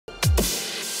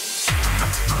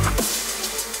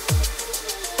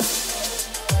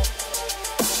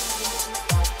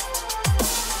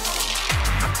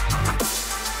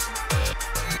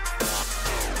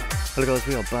Hello guys,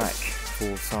 we are back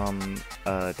for some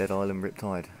Dead Island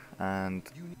Riptide, and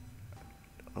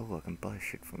oh, I can buy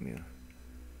shit from you.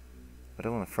 I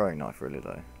don't want a throwing knife really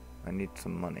though. I need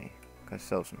some money. Can I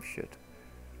sell some shit?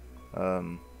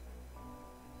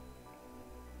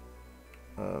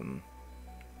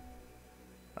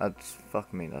 That's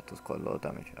fuck me. That does quite a lot of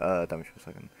damage. Damage per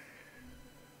second.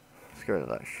 Scared of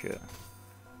that shit.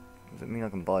 Does it mean I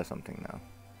can buy something now?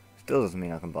 Still doesn't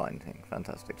mean I can buy anything.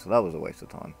 Fantastic. So that was a waste of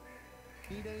time.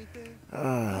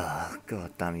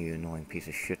 God damn you, annoying piece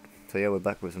of shit. So yeah, we're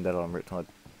back with some Dead Island Riptide.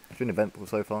 It's been eventful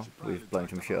so far. We've blown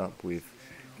some shit up. We've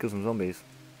killed some zombies.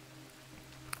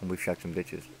 And we've shagged some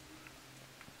bitches.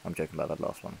 I'm joking about that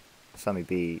last one. Sammy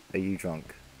B, are you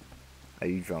drunk? Are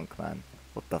you drunk, man?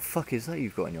 What the fuck is that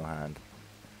you've got in your hand?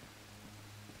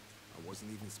 I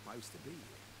wasn't even supposed to be here.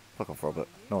 Fuck off, Robert.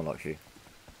 No one likes you.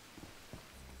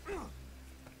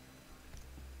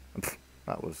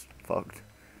 That was fucked.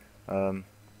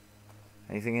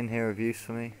 Anything in here of use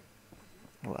for me?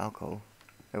 Oh, alcohol.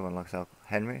 Everyone likes alcohol.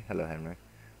 Henry? Hello, Henry.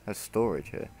 There's storage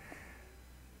here.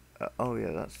 Oh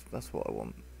yeah, that's what I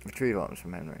want. Retrieve items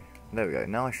from Henry. There we go.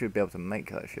 Now I should be able to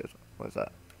make that shit. What is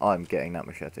that? I'm getting that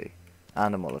machete.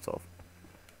 And a Molotov.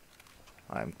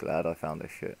 I am glad I found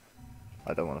this shit.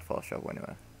 I don't want a fast travel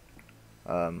anywhere.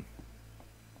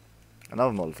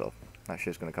 Another Molotov. That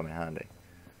shit's gonna come in handy.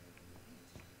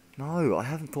 No, I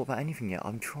haven't thought about anything yet.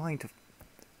 I'm trying to...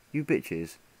 You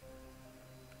bitches.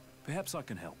 Perhaps I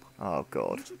can help. Oh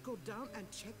god. You should go down and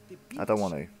check the beach. I don't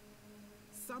want to.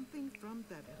 Something from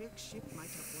that wrecked ship might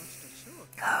have washed ashore.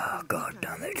 Oh god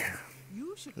damn it.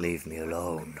 Leave me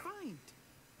alone.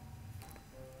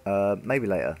 Maybe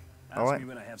later. Alright?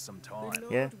 When I have some time.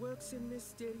 Yeah?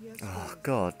 Oh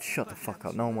god, shut the fuck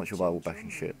up. No one wants your Bible bashing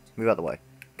shit. Move out the way.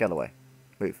 Get out of the way.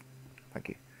 Move. Thank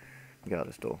you. Get out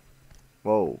this door.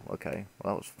 Whoa, okay.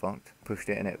 Well, that was fucked. Pushed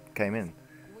it and it came in.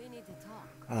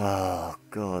 Oh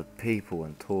god, people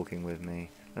and talking with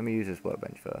me. Let me use this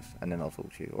workbench first, and then I'll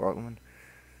talk to you. Alright, woman?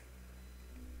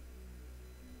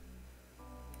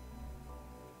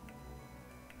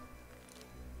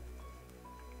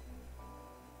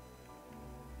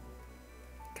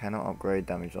 Cannot upgrade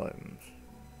damaged items.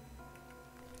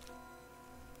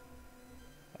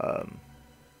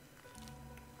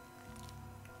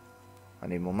 I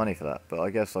need more money for that, but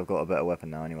I guess I've got a better weapon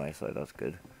now anyway, so that's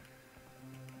good.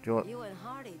 Do you want... You and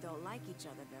Hardy don't like each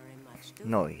other very much, do you?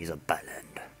 No, he's a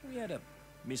bellend. We had a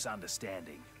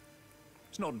misunderstanding.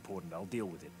 It's not important. I'll deal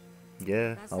with it.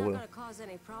 Yeah, That's I not will. gonna cause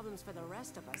any problems for the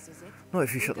rest of us, is it? Not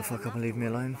if you shut the fuck up and leave me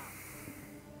alone.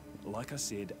 Like I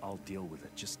said, I'll deal with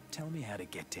it. Just tell me how to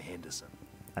get to Henderson.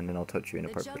 And then I'll touch you The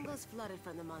inappropriately. jungle's flooded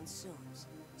from the monsoons,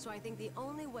 so I think the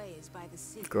only way is by the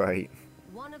sea. Great.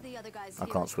 One of the other guys I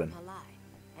here can't is from swim. Halai,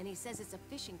 and he says it's a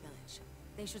fishing village.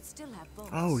 They should still have boats.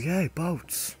 Oh yeah,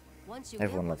 boats. Once you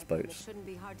Everyone get loves one of them, boats. It shouldn't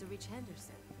be hard to reach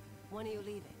Henderson. When are you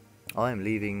leaving? I am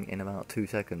leaving in about 2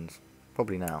 seconds.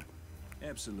 Probably now.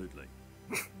 Absolutely.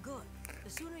 Good. The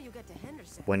sooner you get to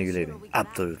Henderson, When are you the sooner leaving? we get out.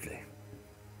 Absolutely.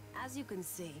 As you can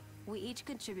see, we each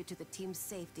contribute to the team's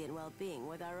safety and well-being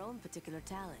with our own particular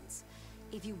talents.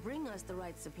 If you bring us the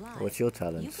right supplies, What's your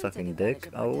talent? you can Sucking take dick?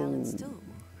 advantage of our talents Oh. too.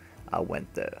 I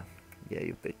went there. Yeah,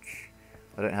 you bitch.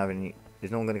 I don't have any... Is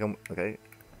no one going to come... Okay.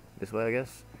 This way, I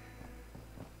guess?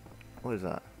 What is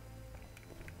that?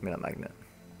 Give me that magnet.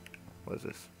 What is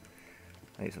this?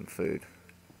 I need some food.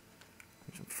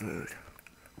 Need some food.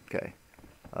 Okay.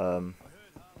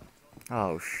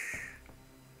 Oh,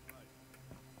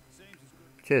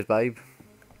 Cheers, babe.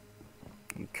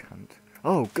 You cunt.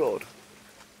 Oh, God.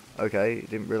 Okay,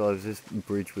 didn't realise this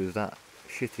bridge was that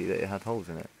shitty that it had holes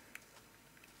in it.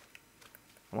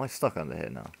 Am I stuck under here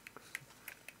now?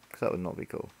 Because that would not be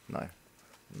cool. No,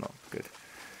 not good.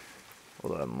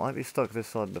 Although I might be stuck this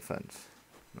side of the fence.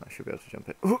 I should be able to jump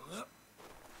it.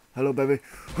 Hello, baby.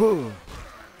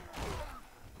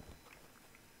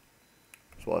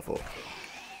 That's what I thought.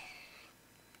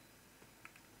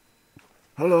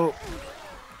 Hello,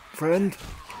 friend.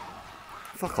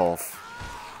 Fuck off.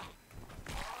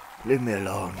 Leave me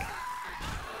alone.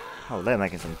 Oh, they're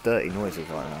making some dirty noises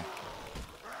right now.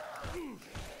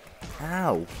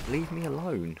 Ow! Leave me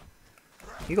alone.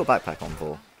 You got backpack on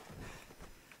for?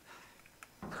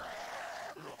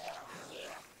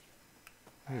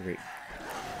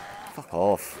 Fuck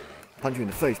off. Punch you in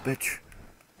the face, bitch.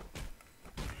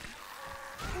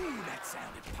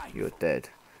 You're dead.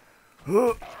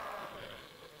 You're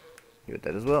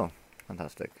dead as well.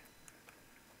 Fantastic.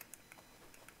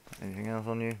 Anything else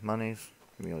on you? Monies?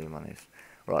 Give me all your monies.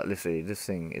 Right, let's see. This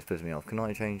thing is pissing me off. Can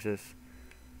I change this?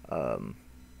 I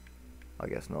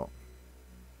guess not.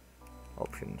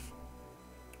 Options.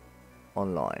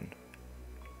 Online.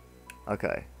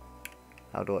 Okay.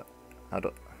 How do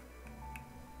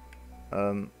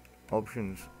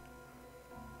options.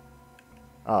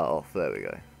 Ah, off. There we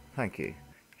go. Thank you.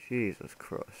 Jesus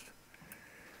Christ.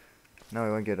 Now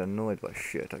we won't get annoyed by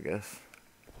shit, I guess.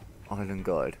 Island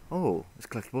guide. Oh, it's a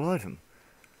collectible item.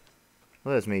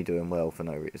 Well, there's me doing well for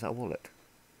no reason. Is that a wallet?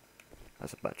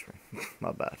 That's a battery.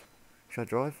 My bad. Should I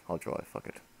drive? I'll drive. Fuck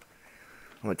it.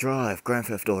 I'm gonna drive. Grand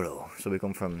Theft Auto. So we've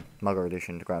gone from Mugger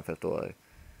Edition to Grand Theft Auto.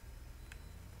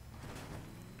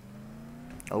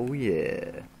 Oh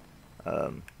yeah.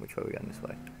 Which way are we going? This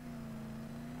way.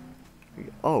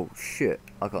 Oh shit.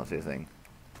 I can't see a thing.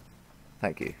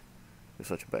 Thank you. You're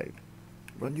such a babe.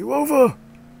 Run you over!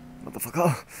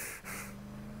 Motherfucker!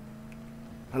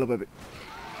 Hello, baby.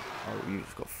 Oh, you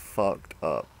just got fucked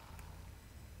up.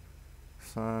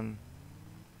 Son.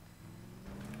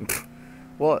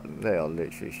 What? They are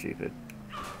literally stupid.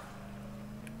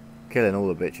 Killing all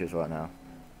the bitches right now.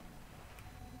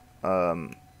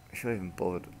 Should I even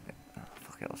bother? Oh,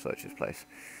 fuck it, I'll search this place.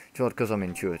 Do you know what? Because I'm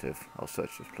intuitive, I'll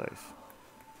search this place.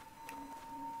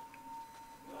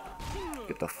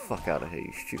 Get the fuck out of here,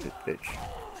 you stupid bitch.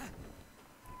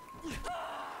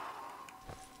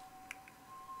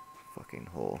 Fucking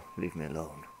whore. Leave me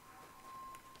alone.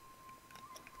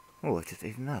 Oh, I just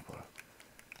ate an apple.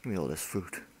 Give me all this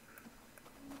fruit.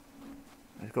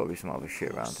 There's got to be some other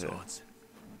shit around here.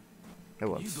 There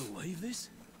was. You believe this?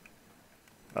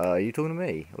 Are you talking to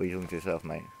me? Or are you talking to yourself,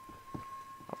 mate?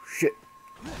 Oh, shit.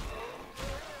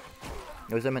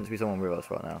 Or is there meant to be someone with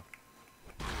us right now?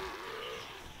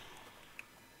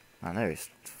 Man, there is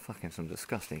fucking some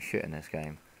disgusting shit in this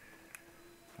game.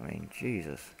 I mean,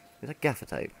 Jesus. Is that gaffer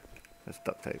tape? That's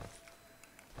duct tape.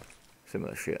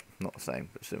 Similar shit. Not the same,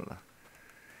 but similar.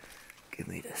 Give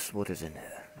me this. What is in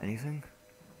here? Anything?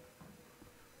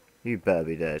 You better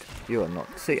be dead. You are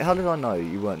not. See, how did I know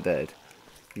you weren't dead?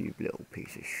 You little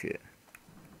piece of shit.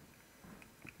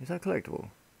 Is that collectible?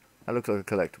 That looks like a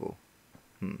collectible.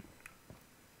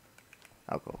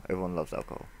 Alcohol. Everyone loves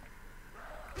alcohol.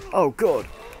 Oh god!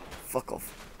 Fuck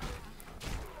off.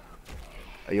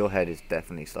 Your head is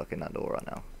definitely stuck in that door right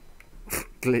now.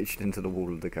 Glitched into the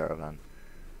wall of the caravan.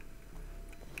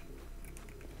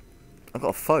 I've got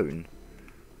a phone.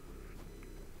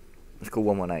 Let's call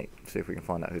 118. See if we can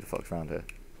find out who the fuck's around here.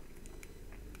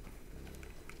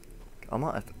 I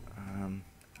might have to,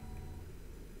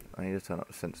 I need to turn up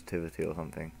the sensitivity or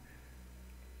something.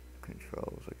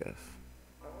 Controls, I guess.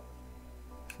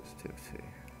 Sensitivity.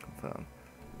 Confirm.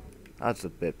 That's a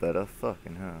bit better.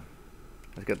 Fucking hell.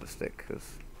 Let's get the stick,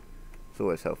 because it's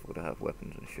always helpful to have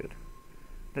weapons and shit.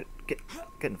 Get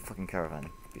in the fucking caravan,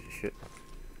 piece of shit.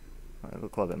 I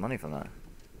got quite a bit of money from that.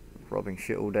 Robbing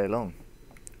shit all day long.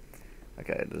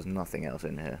 Okay, there's nothing else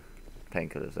in here.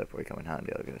 Painkillers, they'll probably come in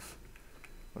handy, I guess.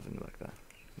 What's in the back there?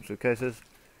 Some suitcases.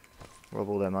 Rob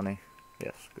all their money.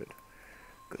 Yes, good.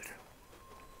 Good.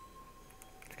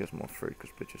 Let's get some more fruit,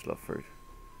 because bitches love fruit.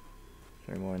 Is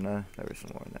there any more in there? There is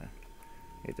some more in there.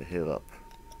 Need to heal up.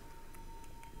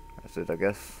 That's it, I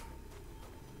guess.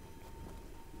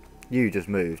 You just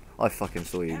moved. I fucking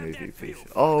saw you move, you piece.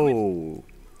 Oh!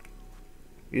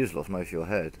 You just lost most of your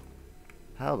head.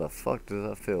 How the fuck does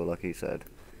that feel, like he said?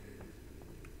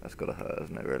 That's gotta hurt,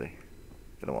 hasn't it, really?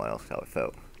 Don't know why else how it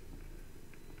felt.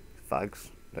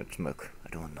 Fags, don't smoke. I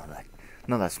don't want none of that.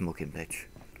 None of that smoking, bitch.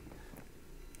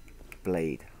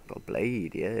 Blade. Got a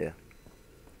blade, yeah.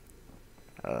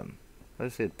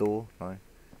 Let's see a door. No.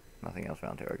 Nothing else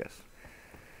around here, I guess.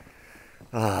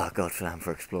 Ah, God damn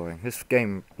for exploring. This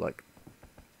game, like,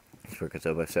 it's because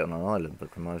they're both set on an island,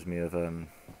 but reminds me of,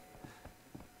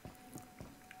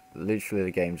 literally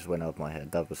the game just went out of my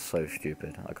head. That was so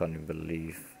stupid. I can't even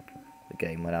believe the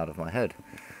game went out of my head.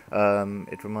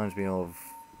 It reminds me of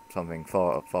something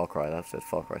Far Cry. That says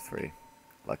Far Cry 3.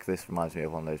 Like, this reminds me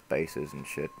of one of those bases and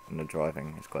shit, and the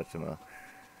driving is quite similar.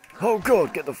 Oh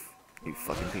god, get the you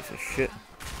fucking piece of shit.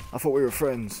 I thought we were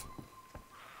friends.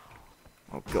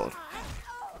 Oh god.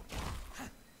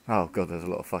 Oh god, there's a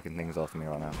lot of fucking things after me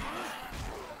right now.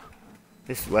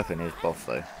 This weapon is boss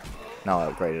though. Now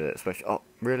I upgraded it, especially. Oh,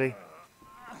 really?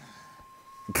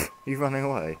 You running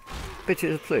away?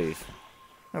 Bitches, please.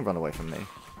 Don't run away from me.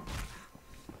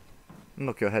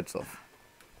 Knock your heads off.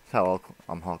 That's how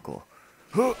I'm hardcore.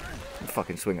 You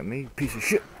fucking swing at me, piece of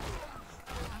shit.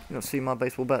 You don't see my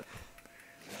baseball bat?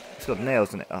 It's got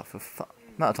nails in it. Oh, for fuck.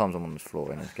 Amount of times I'm on this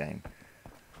floor in this game.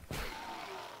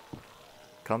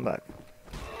 Come back.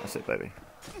 That's it, baby.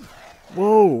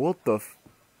 Whoa, what the f...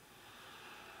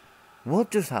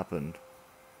 What just happened?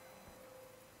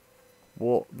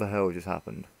 What the hell just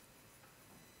happened?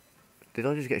 Did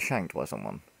I just get shanked by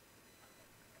someone?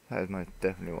 That is most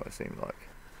definitely what it seemed like.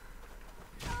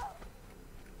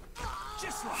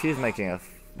 She is making a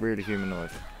really human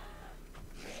noise.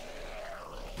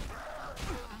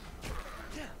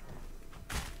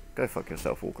 Go fuck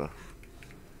yourself, Walker.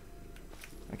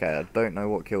 Okay, I don't know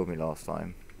what killed me last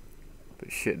time,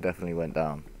 but shit definitely went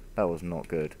down. That was not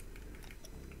good.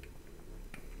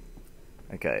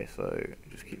 Okay, so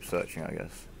just keep searching, I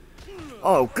guess.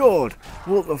 Oh god!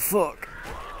 What the fuck?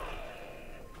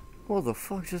 What the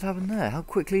fuck just happened there? How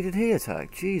quickly did he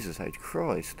attack? Jesus H.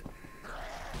 Christ.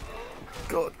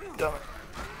 God damn it.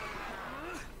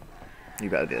 You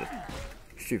better did.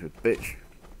 Stupid bitch.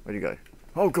 Where'd you go?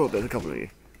 Oh god, there's a couple of you.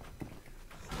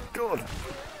 God!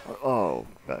 Oh,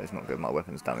 that is not good. My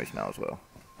weapon's damaged now as well.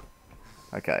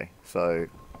 Okay, so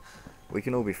we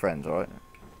can all be friends, alright?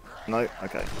 No?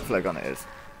 Okay, flare gun it is.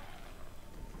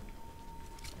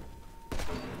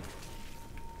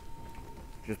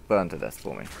 Just burn to death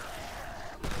for me.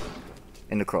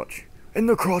 In the crotch. In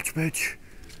the crotch, bitch!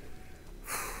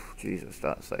 Jesus,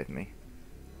 that saved me.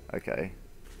 Okay.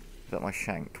 Is that my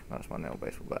shank? That's my nail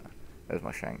baseball bat. There's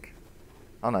my shank.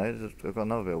 Oh no, I've got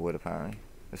another bit of wood apparently.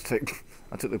 I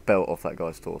took the belt off that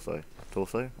guy's torso.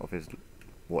 Torso? Off his...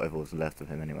 whatever was left of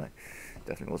him anyway.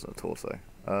 Definitely wasn't a torso.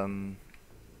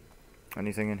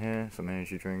 Anything in here? Some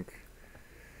energy drink?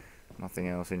 Nothing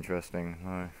else interesting?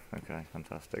 No? Okay,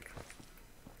 fantastic.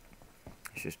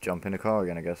 Let's just jump in the car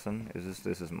again, I guess then. This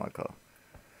isn't my car.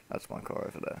 That's my car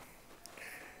over there.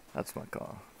 That's my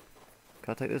car.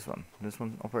 Can I take this one? This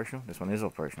one operational? This one is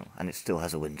operational. And it still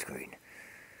has a windscreen.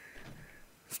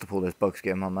 Stop all those bugs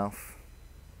get in my mouth.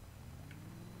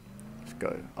 Let's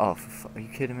go. Oh, are you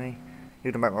kidding me?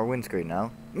 You're gonna break my windscreen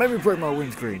now? Make me break my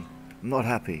windscreen! I'm not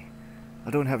happy. I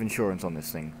don't have insurance on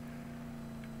this thing.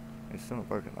 It's still not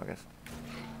broken, I guess.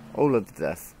 All of the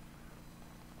death.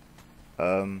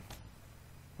 Where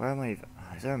am I even?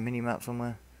 Is there a mini-map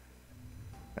somewhere?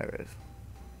 There it is.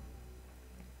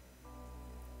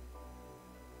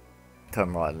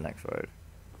 Turn right at the next road.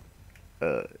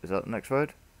 Is that the next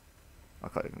road? I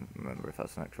can't even remember if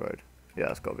that's the next road. Yeah,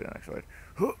 that's gotta be the next road.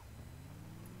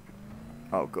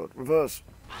 Oh god, reverse!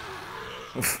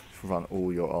 Run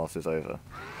all your asses over.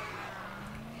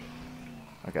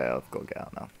 Okay, I've got to get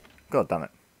out now. God damn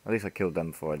it. At least I killed them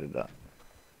before I did that.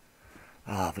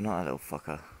 Ah, but not that little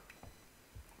fucker.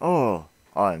 Oh!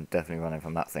 I'm definitely running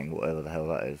from that thing, whatever the hell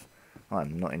that is.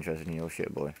 I'm not interested in your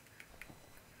shit, boy.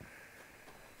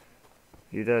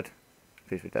 You dead?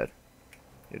 Please be dead.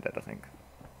 You're dead, I think.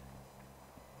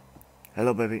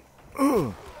 Hello, baby.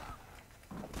 Ugh.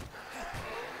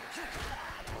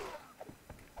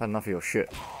 Had enough of your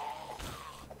shit.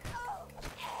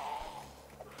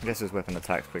 I guess his weapon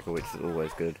attacks quicker, which is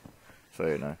always good. So,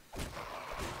 you know.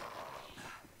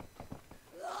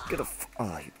 Get a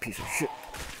oh, you piece of shit.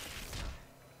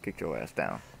 Kick your ass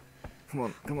down. Come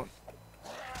on, come on.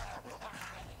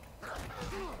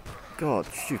 God,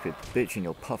 stupid bitch in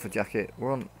your puffer jacket.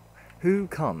 We're on... Who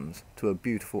comes to a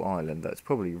beautiful island that's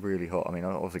probably really hot? I mean,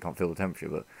 I obviously can't feel the temperature,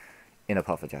 but in a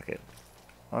puffer jacket.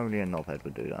 Only a knobhead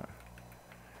would do that.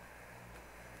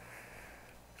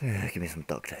 Yeah, give me some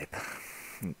duct tape.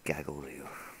 Gaggle you.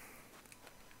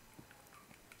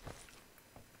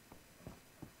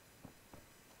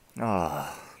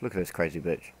 Ah, look at this crazy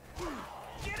bitch.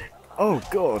 Oh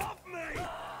god!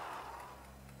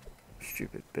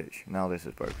 Stupid bitch. Now this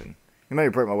is broken. You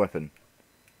maybe broke my weapon.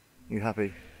 You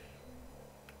happy?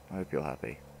 I hope you're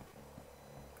happy.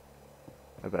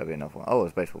 There better be another one. Oh,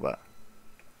 it's a baseball bat.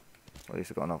 Well, at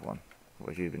least I got another one.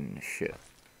 Otherwise you've been in the shit.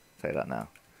 Say that now.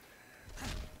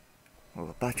 Oh,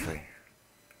 a battery.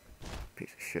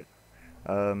 Piece of shit.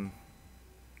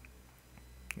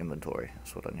 Inventory.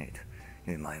 That's what I need.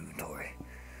 Give me my inventory.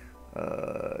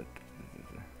 A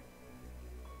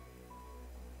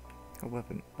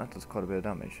weapon. That does quite a bit of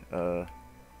damage. What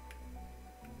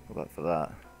about for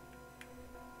that?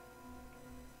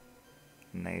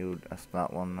 Nailed. That's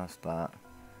that one. That's that.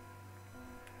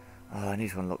 I need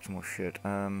to unlock some more shit.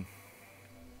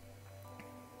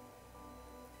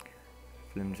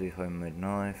 Flimsy homemade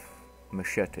knife.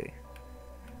 Machete.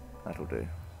 That'll do.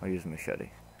 I'll use a machete.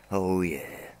 Oh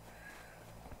yeah.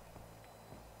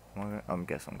 I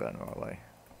guess I'm going the right way.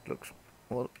 Looks...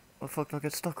 What the fuck did I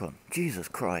get stuck on? Jesus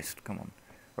Christ. Come on.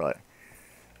 Right.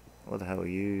 What the hell are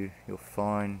you? You're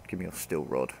fine. Give me your steel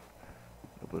rod.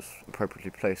 It was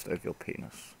appropriately placed over your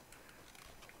penis.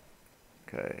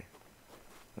 Okay.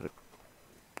 There's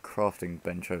a crafting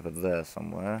bench over there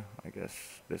somewhere. I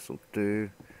guess this'll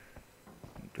do.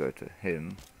 Go to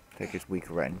him. Take his weak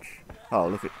wrench. Oh,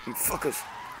 look at you fuckers!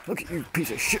 Look at you,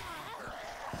 piece of shit!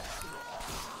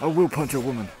 I will punch a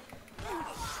woman.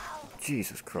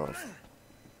 Jesus Christ.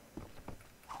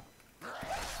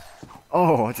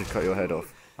 Oh, I just cut your head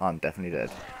off. I'm definitely dead.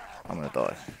 I'm gonna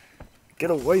die. Get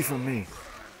away from me!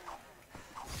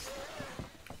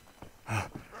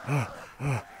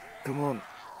 Come on.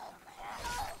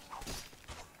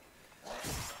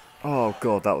 Oh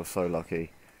god, that was so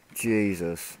lucky.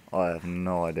 Jesus, I have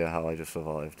no idea how I just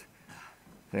survived.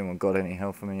 Has anyone got any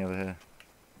health for me over here?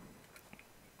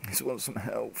 I just want some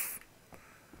health.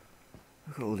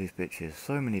 Look at all these bitches.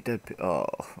 So many dead oh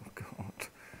god.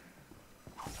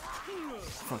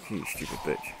 Fuck you, stupid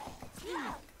bitch.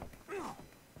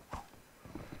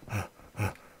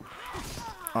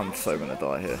 I'm so gonna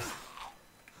die here.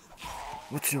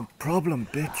 What's your problem,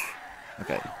 bitch?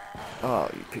 Okay. Oh,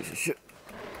 you piece of shit.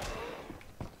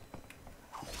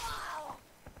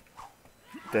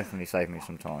 Definitely saved me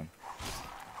some time.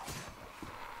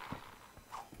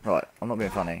 Right, I'm not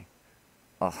being funny.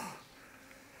 Oh,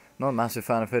 not a massive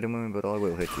fan of hitting women, but I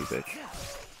will hit you, bitch.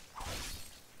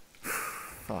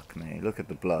 Fuck me, look at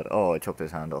the blood. Oh, I chopped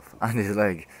his hand off. And his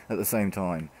leg at the same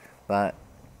time. That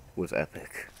was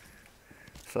epic.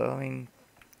 So, I mean,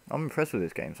 I'm impressed with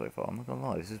this game so far, I'm not gonna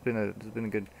lie. This has been a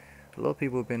good... A lot of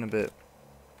people have been a bit...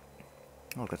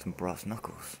 Oh, I've got some brass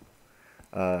knuckles.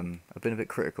 I've been a bit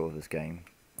critical of this game.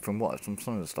 From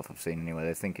some of the stuff I've seen anyway,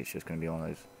 they think it's just going to be one of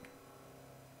those...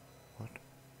 What?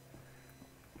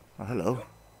 Oh, hello.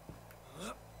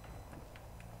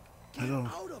 Hello.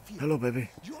 Hello,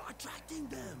 baby. You're attracting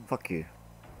them. Fuck you.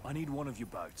 I need one of your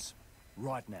boats.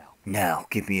 Right now. Now,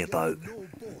 give me a boat. No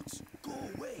boats. Go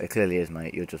away. It clearly is,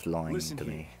 mate. You're just lying Listen to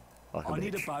here. me. Like a I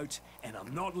need a bitch. boat, and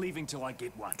I'm not leaving till I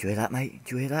get one. Do you hear that, mate?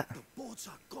 Do you hear that? The boats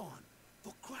are gone.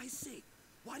 For Christ's sake,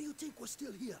 why do you think we're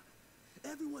still here?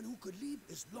 Everyone who could leave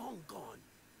is long gone.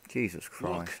 Jesus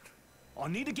Christ. I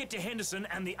need to get to Henderson,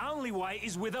 and the only way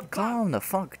is with a boat. Calm the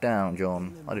fuck down,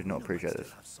 John. I do not appreciate Still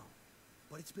this. have some,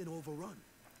 but it's been overrun.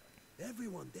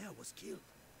 Everyone there was killed.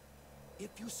 If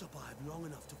you survive long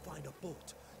enough to find a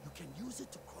boat, you can use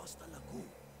it to cross the lagoon.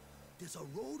 There's a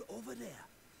road over there,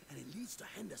 and it leads to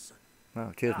Henderson.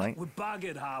 Oh, cheers, mate. We're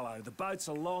buggered, Harlow. The boats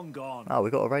are long gone. Oh,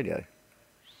 we got a radio.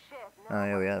 Oh,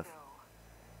 yeah, we have.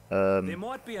 There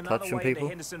might be another touch some way into people.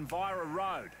 Henderson via a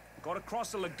road. Got to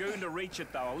cross the lagoon to reach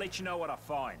it, though. I'll let you know what I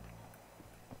find.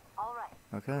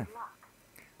 Okay.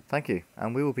 Thank you.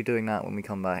 And we will be doing that when we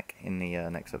come back in the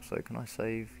next episode. Can I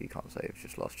save? You can't save. It's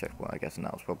just last checkpoint, I guess, and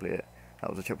that was probably it. That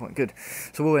was a checkpoint. Good.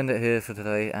 So we'll end it here for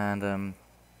today, and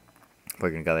we're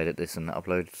going to go edit this and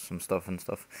upload some stuff and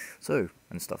stuff. So,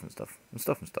 and stuff and stuff, and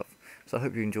stuff and stuff. So I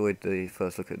hope you enjoyed the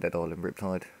first look at Dead Island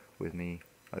Riptide with me.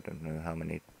 I don't know how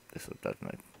many, I don't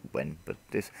know when, but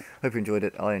this. Hope you enjoyed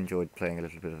it. I enjoyed playing a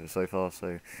little bit of it so far,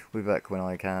 so we'll be back when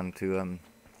I can to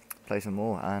play some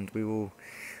more, and we'll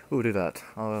do that.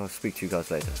 I'll speak to you guys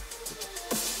later.